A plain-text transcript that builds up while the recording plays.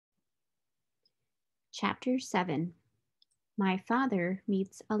Chapter 7. My Father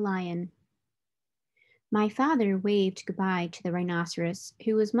Meets a Lion. My father waved goodbye to the rhinoceros,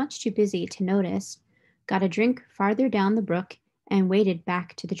 who was much too busy to notice, got a drink farther down the brook, and waded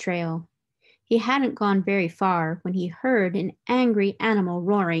back to the trail. He hadn't gone very far when he heard an angry animal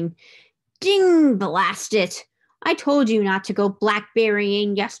roaring, "Ding, blast it! I told you not to go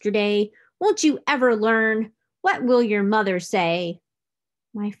blackberrying yesterday. Won't you ever learn? What will your mother say?"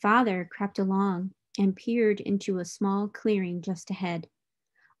 My father crept along and peered into a small clearing just ahead.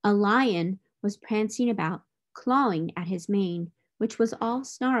 A lion was prancing about, clawing at his mane, which was all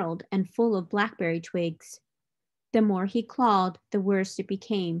snarled and full of blackberry twigs. The more he clawed, the worse it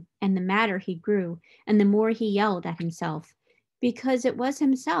became, and the madder he grew, and the more he yelled at himself, because it was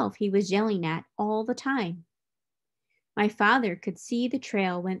himself he was yelling at all the time. My father could see the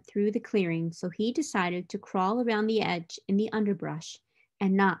trail went through the clearing, so he decided to crawl around the edge in the underbrush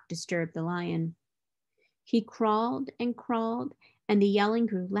and not disturb the lion. He crawled, and the yelling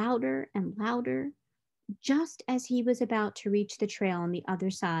grew louder and louder. Just as he was about to reach the trail on the other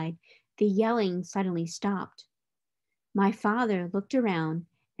side, the yelling suddenly stopped. My father looked around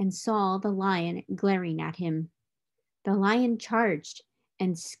and saw the lion glaring at him. The lion charged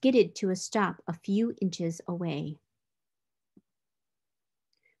and skidded to a stop a few inches away.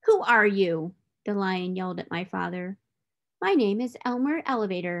 "Who are you?" the lion yelled at my father. "My name is Elmer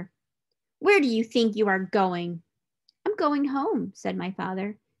Elevator." "Where do you think you are going?" "I'm going home," said my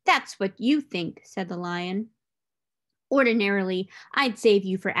father. "That's what you think," said the lion. "Ordinarily, I'd save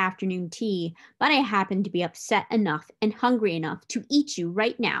you for afternoon tea, but I happen to be upset enough and hungry enough to eat you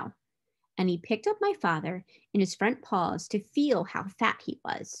right now." And he picked up my father in his front paws to feel how fat he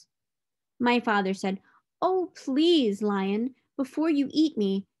was. My father said, "Oh, please, lion, before you eat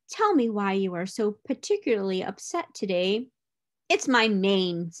me, tell me why you are so particularly upset today." "It's my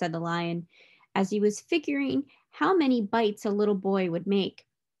mane," said the lion, as he was figuring how many bites a little boy would make.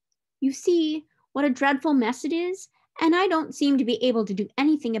 "You see what a dreadful mess it is, and I don't seem to be able to do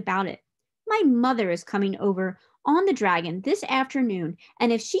anything about it. My mother is coming over on the dragon this afternoon,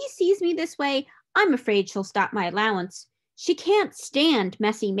 and if she sees me this way, I'm afraid she'll stop my allowance. She can't stand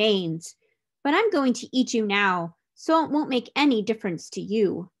messy manes. But I'm going to eat you now, so it won't make any difference to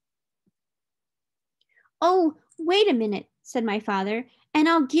you." "Oh, wait a minute," said my father, "and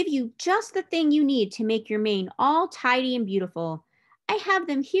I'll give you just the thing you need to make your mane all tidy and beautiful. I have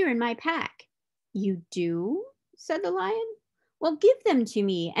them here in my pack." "You do?" said the lion. "Well, give them to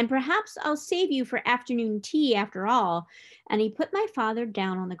me, and perhaps I'll save you for afternoon tea after all." And he put my father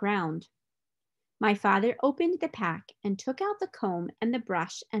down on the ground. My father opened the pack and took out the comb and the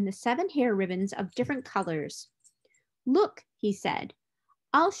brush and the 7 hair ribbons of different colors. "Look," he said,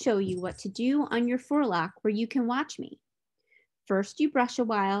 "I'll show you what to do on your forelock where you can watch me. First you brush a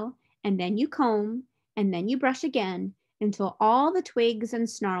while, and then you comb, and then you brush again until all the twigs and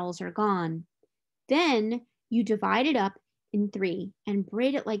snarls are gone. Then you divide it up in 3 and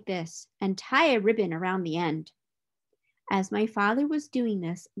braid it like this and tie a ribbon around the end." As my father was doing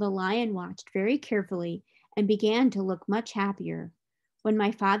this, the lion watched very carefully and began to look much happier. When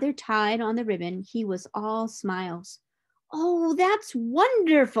my father tied on the ribbon, he was all smiles. "Oh, that's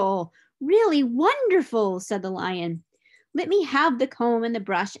wonderful, really wonderful," said the lion. "Let me have the comb and the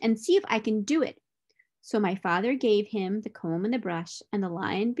brush and see if I can do it." So my father gave him the comb and the brush, and the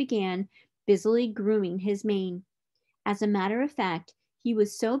lion began busily grooming his mane. As a matter of fact, he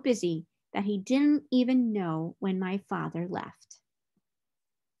was so busy that he didn't even know when my father left.